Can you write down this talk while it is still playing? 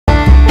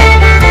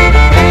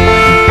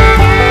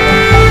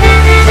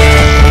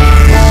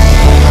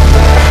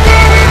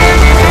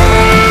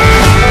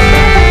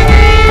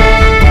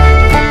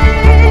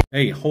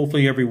Hey,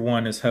 hopefully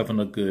everyone is having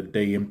a good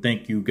day, and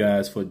thank you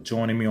guys for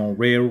joining me on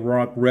Red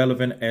Rock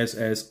Relevant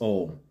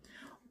SSO.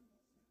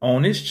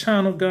 On this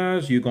channel,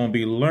 guys, you're going to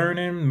be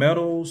learning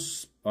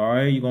metals. All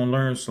right, you're going to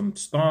learn some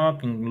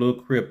stock and a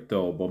little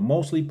crypto, but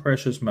mostly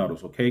precious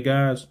metals. Okay,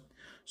 guys?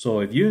 So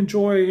if you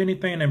enjoy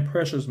anything in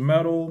precious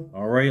metal,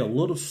 all right, a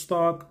little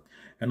stock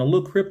and a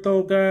little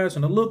crypto, guys,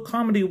 and a little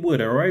comedy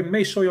with it, all right,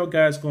 make sure y'all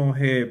guys go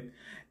ahead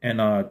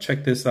and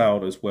check this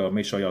out as well.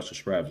 Make sure y'all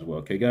subscribe as well.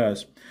 Okay,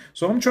 guys.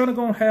 So I'm trying to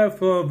go have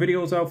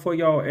videos out for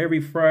y'all every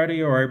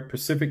Friday, all right,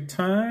 Pacific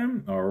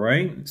time, all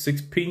right,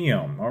 6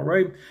 p.m. All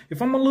right.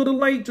 If I'm a little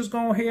late, just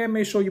go ahead and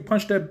make sure you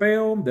punch that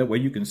bell. That way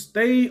you can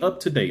stay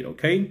up to date.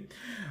 Okay.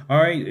 All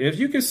right. If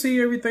you can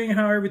see everything,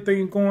 how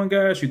everything's going,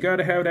 guys, you got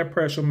to have that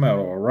precious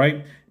metal. All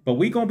right. But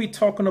we're going to be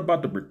talking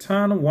about the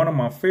Britannia, one of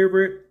my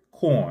favorite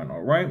coin.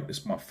 All right.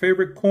 It's my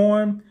favorite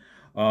coin.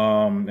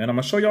 And I'm going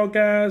to show y'all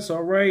guys,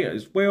 all right,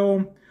 as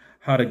well,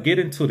 how to get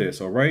into this,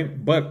 all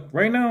right? But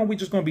right now, we're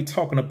just going to be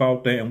talking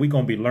about that, and we're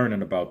going to be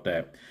learning about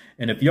that.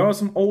 And if y'all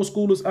some old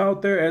schoolers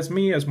out there, as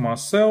me, as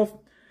myself,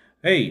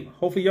 hey,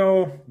 hopefully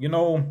y'all,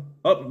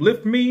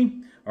 uplift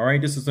me, all right?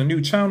 This is a new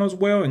channel as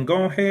well, and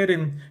go ahead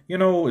and,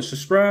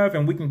 subscribe,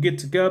 and we can get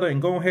together and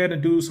go ahead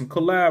and do some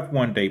collab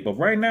one day. But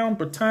right now,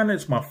 Britannia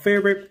is my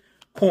favorite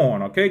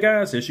coin, okay,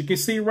 guys? As you can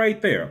see right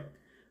there.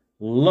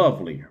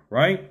 Lovely,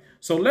 right?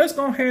 So let's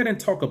go ahead and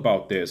talk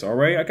about this, all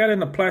right? I got it in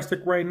the plastic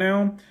right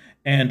now.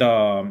 And,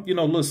 a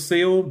little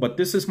seal, but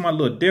this is my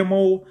little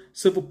demo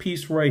silver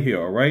piece right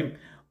here. All right.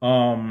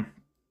 I'm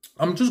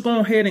just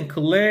going ahead and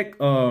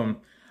collect.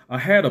 I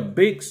had a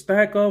big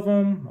stack of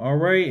them. All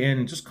right.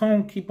 And just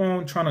keep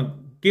on trying to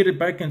get it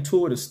back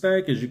into it, a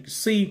stack. As you can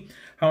see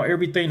how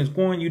everything is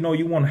going, you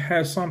want to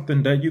have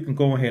something that you can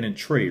go ahead and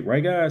trade.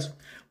 Right, guys?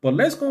 But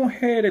let's go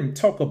ahead and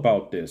talk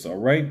about this. All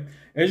right.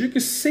 As you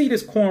can see,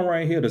 this coin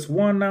right here, this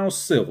 1 ounce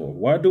silver.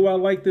 Why do I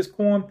like this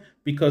coin?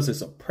 Because it's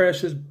a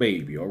precious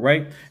baby, all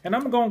right? And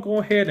I'm going to go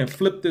ahead and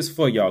flip this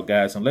for y'all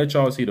guys and let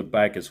y'all see the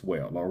back as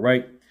well, all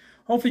right?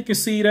 Hopefully you can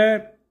see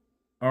that,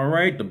 all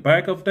right? The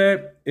back of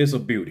that is a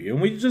beauty. And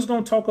we're just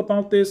going to talk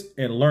about this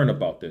and learn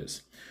about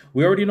this.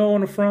 We already know on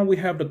the front we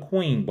have the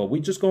queen, but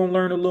we're just going to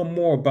learn a little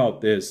more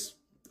about this,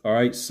 all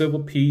right? Silver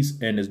piece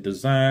and its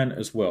design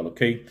as well,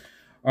 okay?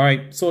 All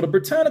right, so the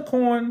Britannia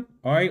coin,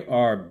 all right,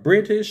 are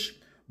British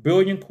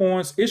bullion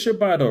coins issued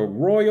by the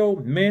Royal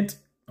Mint,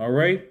 all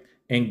right,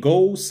 and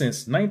gold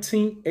since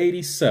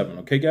 1987,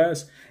 okay,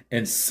 guys,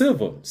 and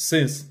silver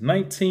since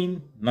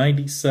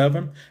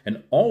 1997,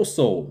 and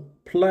also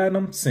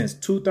platinum since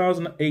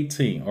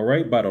 2018, all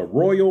right, by the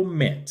Royal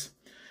Mint.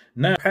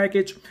 Now,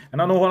 package,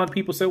 and I know a lot of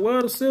people say,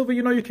 well, the silver,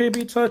 you can't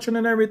be touching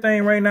and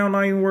everything right now.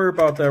 Not even worry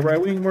about that,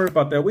 right? We ain't worry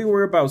about that. We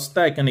worry about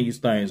stacking these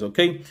things,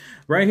 okay?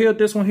 Right here,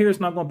 this one here is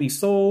not going to be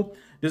sold.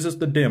 This is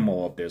the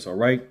demo of this, all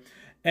right?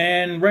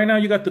 And right now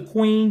you got the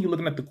queen. You're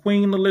looking at the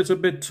Queen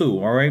Elizabeth II,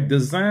 all right?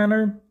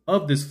 Designer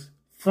of this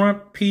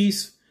front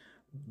piece,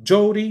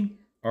 Jody,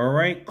 all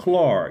right,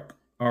 Clark,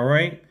 all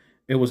right?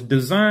 It was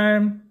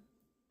designed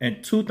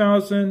in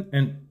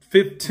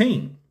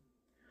 2015,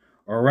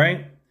 all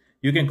right?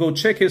 You can go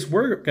check his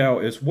work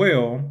out as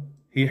well.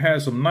 He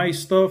has some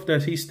nice stuff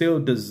that he's still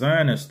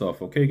designing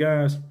stuff, okay,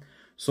 guys?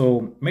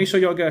 So make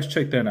sure y'all guys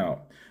check that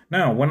out.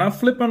 Now, when I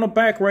flip on the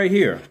back right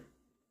here,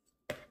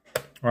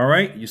 all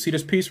right, you see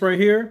this piece right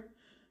here?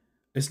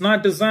 It's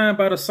not designed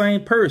by the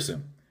same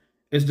person.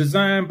 It's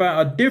designed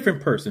by a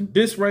different person.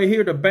 This right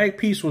here, the back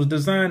piece was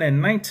designed in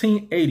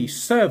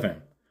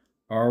 1987,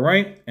 all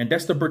right? And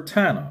that's the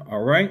Britannia,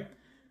 all right?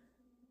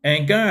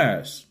 And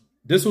guys,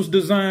 this was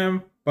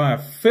designed by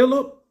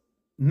Philip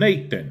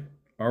Nathan,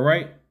 all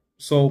right?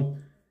 So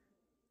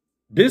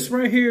this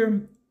right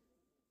here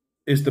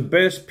is the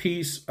best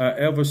piece I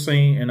ever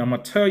seen, and I'm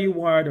going to tell you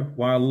why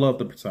I love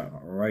the Britannia,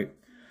 all right?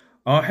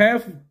 I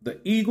have the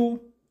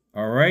eagle,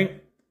 all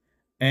right?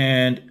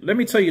 And let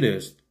me tell you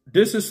this.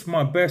 This is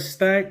my best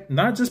stack,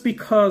 not just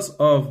because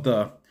of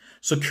the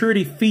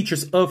security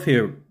features of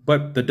here,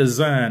 but the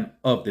design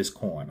of this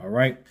coin, all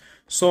right?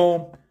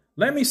 So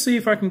let me see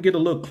if I can get a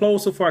little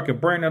closer if I can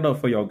bring that up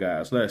for y'all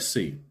guys. Let's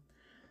see.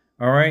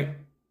 All right.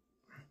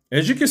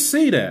 As you can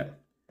see that,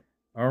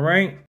 all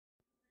right?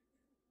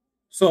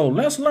 So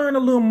let's learn a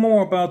little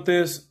more about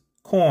this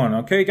coin,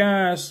 okay,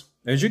 guys?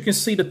 As you can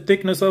see the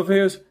thickness of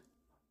his,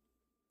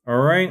 all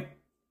right,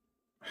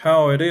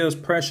 how it is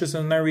precious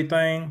and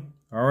everything,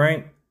 all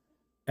right,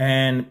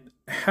 and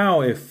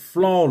how it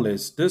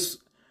flawless. This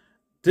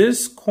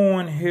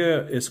coin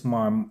here is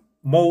my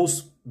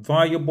most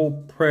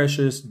valuable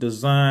precious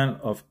design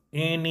of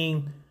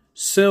any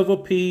silver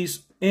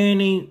piece,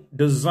 any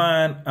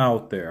design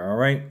out there, all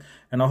right?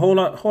 And a whole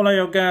lot of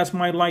you guys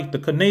might like the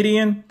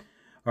Canadian,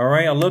 all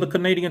right? I love the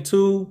Canadian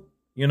too,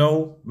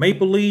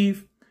 Maple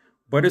Leaf,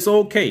 but it's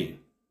okay.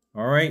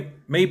 All right.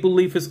 Maple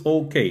Leaf is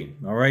okay.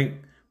 All right.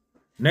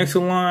 Next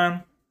in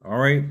line. All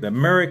right. The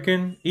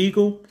American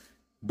Eagle.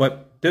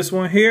 But this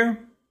one here,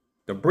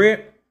 the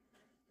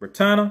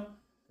Britannia,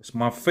 is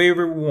my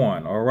favorite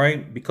one. All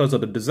right. Because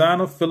of the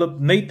designer, Philip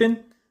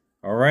Nathan.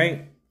 All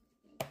right.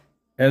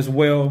 as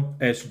well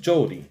as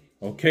Jody,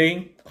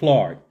 okay,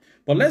 Clark.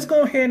 But let's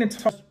go ahead and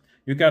talk.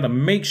 You got to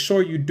make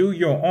sure you do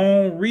your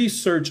own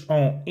research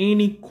on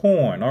any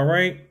coin, all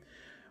right?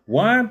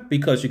 Why?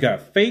 Because you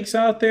got fakes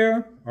out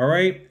there, all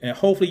right? And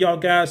hopefully y'all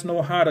guys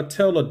know how to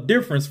tell the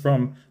difference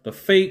from the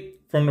fake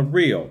from the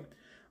real,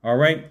 all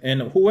right?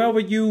 And whoever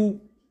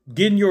you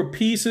getting your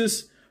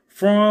pieces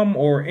from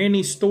or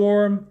any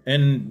store,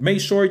 and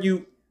make sure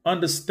you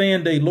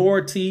understand their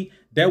loyalty.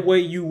 That way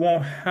you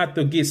won't have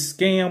to get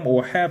scammed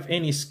or have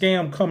any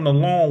scam coming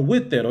along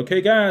with it, okay,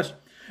 guys?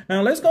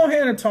 Now, let's go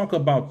ahead and talk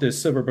about this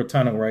silver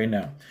Britannia right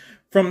now.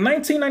 From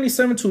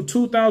 1997 to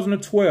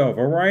 2012,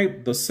 all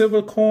right, the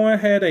silver coin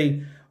had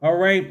a, all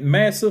right,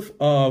 massive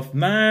of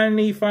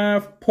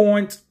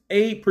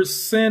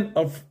 95.8%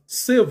 of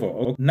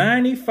silver.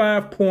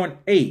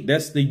 95.8.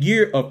 That's the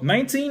year of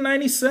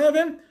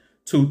 1997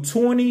 to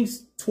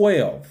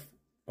 2012.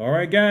 All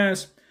right,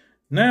 guys.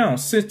 Now,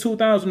 since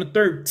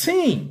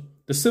 2013,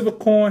 the silver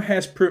coin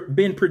has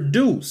been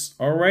produced,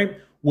 all right,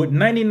 with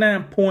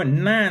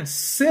 99.9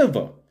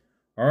 silver.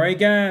 All right,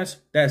 guys,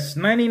 that's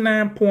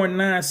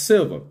 99.9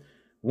 silver.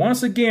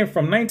 Once again,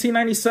 from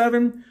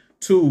 1997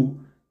 to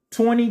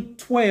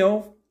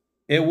 2012,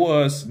 it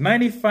was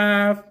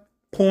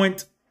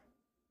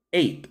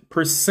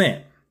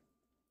 95.8%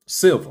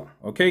 silver.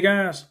 Okay,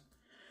 guys.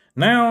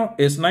 Now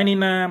it's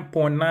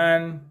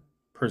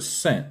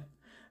 99.9%.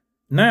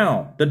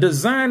 Now, the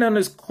design on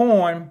this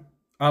coin,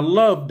 I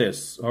love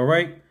this. All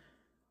right.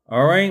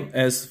 All right,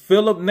 as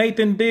Philip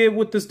Nathan did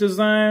with this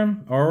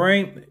design, all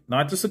right,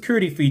 not the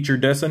security feature,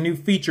 that's a new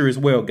feature as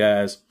well,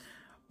 guys.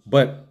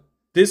 But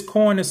this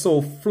coin is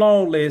so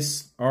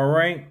flawless, all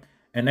right,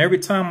 and every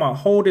time I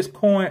hold this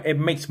coin, it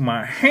makes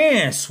my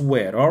hands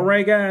sweat, all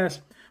right,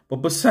 guys. But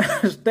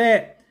besides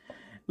that,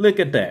 look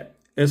at that.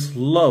 It's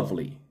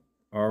lovely,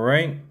 all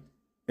right,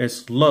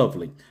 it's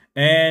lovely.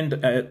 And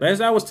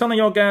as I was telling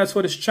y'all guys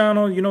for this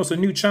channel, you know, it's a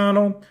new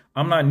channel.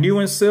 I'm not new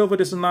in silver,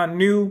 this is not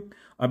new.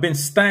 I've been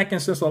stacking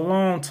since a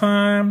long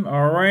time.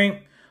 All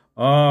right.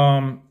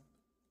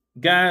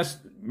 Guys,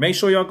 make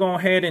sure y'all go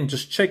ahead and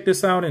just check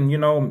this out and, you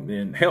know,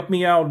 and help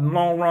me out in the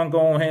long run.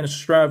 Go ahead and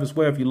subscribe as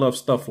well if you love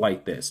stuff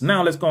like this.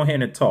 Now, let's go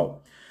ahead and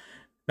talk.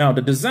 Now,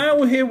 the design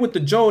we're here with the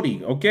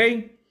Jody,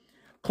 okay?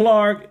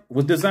 Clark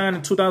was designed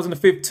in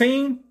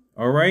 2015.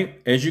 All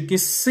right. As you can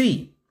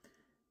see,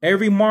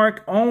 every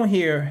mark on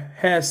here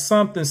has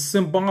something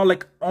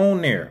symbolic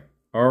on there.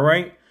 All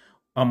right.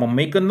 I'm going to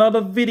make another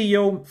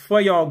video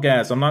for y'all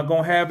guys. I'm not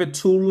going to have it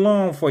too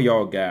long for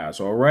y'all guys,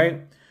 all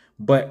right?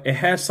 But it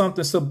has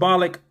something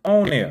symbolic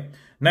on there.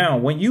 Now,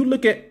 when you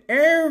look at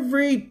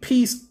every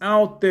piece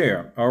out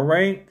there, all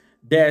right,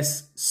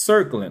 that's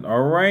circling,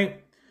 all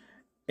right,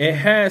 it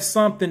has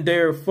something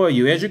there for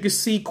you. As you can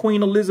see,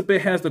 Queen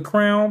Elizabeth has the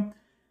crown.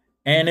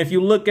 And if you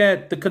look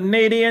at the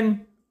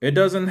Canadian, it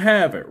doesn't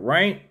have it,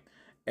 right?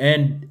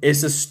 And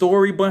it's a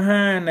story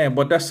behind that,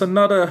 but that's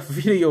another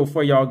video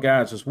for y'all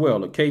guys as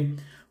well, okay?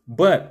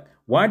 But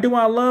why do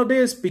I love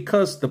this?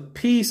 Because the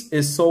piece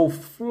is so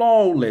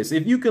flawless.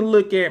 If you can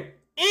look at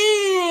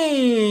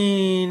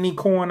any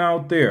coin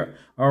out there,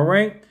 all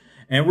right?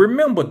 And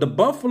remember, the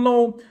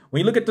Buffalo, when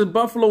you look at the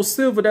Buffalo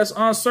silver that's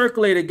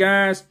uncirculated,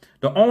 guys,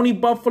 the only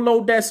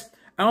Buffalo that's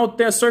out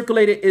there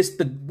circulated is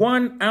the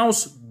 1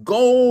 ounce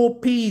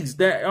gold piece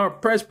that are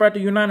pressed by the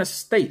United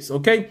States,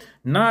 okay?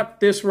 Not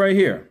this right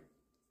here.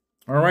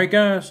 All right,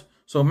 guys.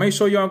 So make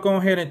sure y'all go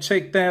ahead and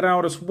check that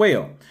out as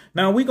well.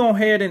 Now we go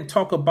ahead and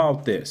talk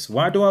about this.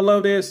 Why do I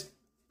love this?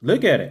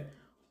 Look at it.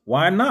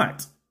 Why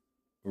not?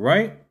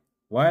 Right?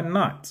 Why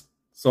not?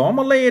 So I'm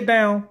going to lay it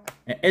down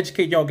and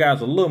educate y'all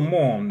guys a little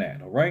more on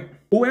that. All right.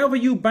 Whoever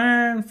you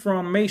buying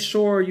from, make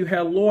sure you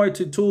have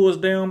loyalty towards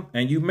them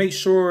and you make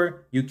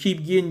sure you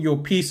keep getting your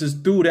pieces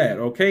through that.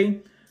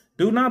 OK,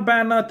 do not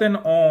buy nothing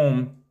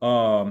on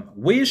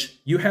Wish.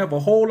 You have a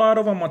whole lot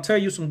of them. I'll tell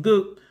you some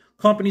good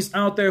companies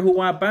out there who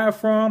I buy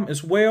from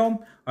as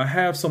well. I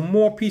have some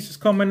more pieces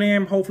coming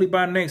in, hopefully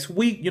by next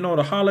week. You know,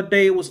 the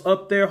holiday was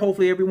up there.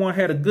 Hopefully everyone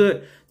had a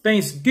good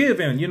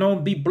Thanksgiving. You know,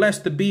 be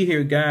blessed to be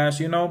here,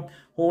 guys. You know,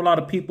 whole lot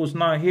of people's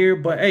not here,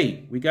 but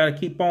hey, we got to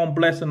keep on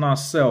blessing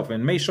ourselves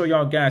and make sure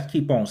y'all guys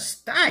keep on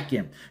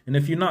stacking. And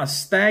if you're not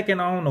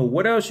stacking, I don't know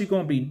what else you're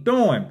going to be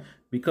doing,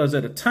 because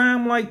at a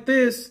time like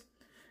this,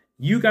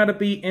 you got to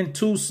be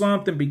into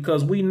something,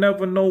 because we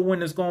never know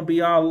when it's going to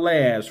be our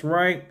last,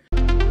 right?